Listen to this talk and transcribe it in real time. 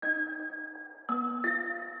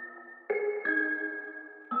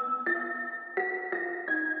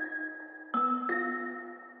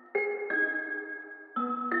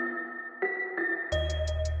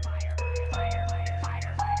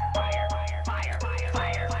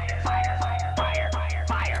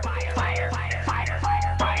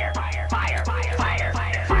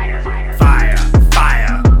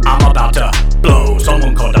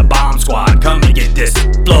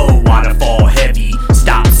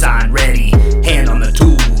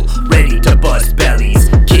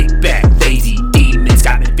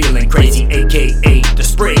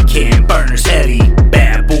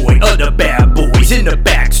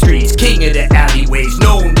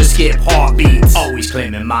beats. Always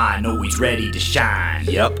claiming mine, always ready to shine.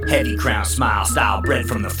 Yep. Heavy crown smile style bred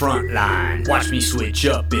from the front line. Watch me switch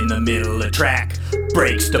up in the middle of track.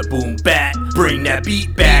 Breaks the boom bat, bring that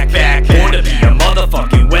beat back. Wanna be a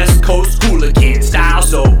motherfucking West Coast hooligan. Style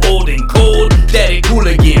so old and cold that it cool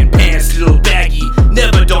again. Pants little baggy,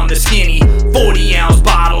 never done the skinny. 40-ounce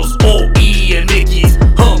bottles, OE and Mickey's.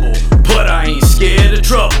 Humble, but I ain't scared of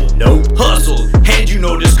trouble. Nope. Hustle, and you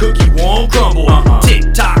know this cookie won't crumble.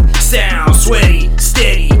 Tick tock, sound sweaty,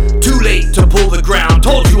 steady. Too late to pull the ground,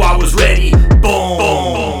 told you I was ready. Boom.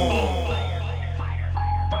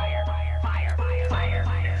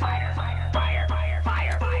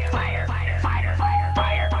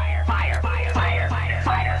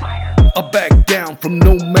 I back down from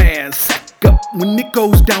no man. Sack up when it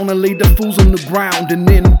goes down. I lay the fools on the ground and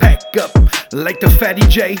then pack up like the fatty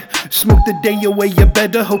J. Smoke the day away, you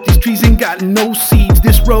better hope these trees ain't got no seeds.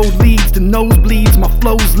 This road leads to nosebleeds, my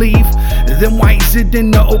flows leave. Then why is it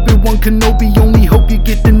in the Obi-Wan Kenobi? Only hope you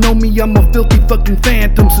get to know me, I'm a filthy fucking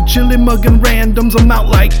phantom. So chillin' muggin' randoms, I'm out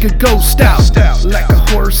like a ghost out. Like a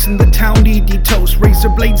horse in the town, ED toast. Razor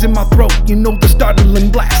blades in my throat, you know the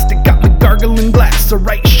startling blast. It got me gargling glass,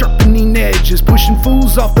 alright, sharpening edges. Pushing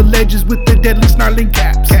fools off the ledges with the deadly snarling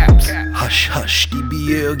caps. Hush, hush,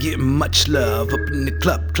 DBL getting much love. Up in the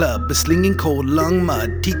club, a slinging cold lung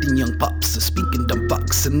mud. Teeth in young pops, a speaking dumb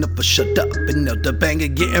fucks. And never shut up, and now the banger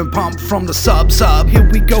getting pumped from the sub. Here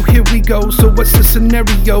we go, so what's the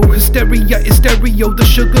scenario? Hysteria is stereo, the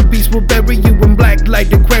sugar beast will bury you in black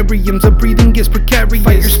light aquariums. The breathing is precarious,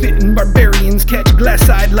 fire spitting barbarians catch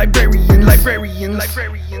glass-eyed librarians.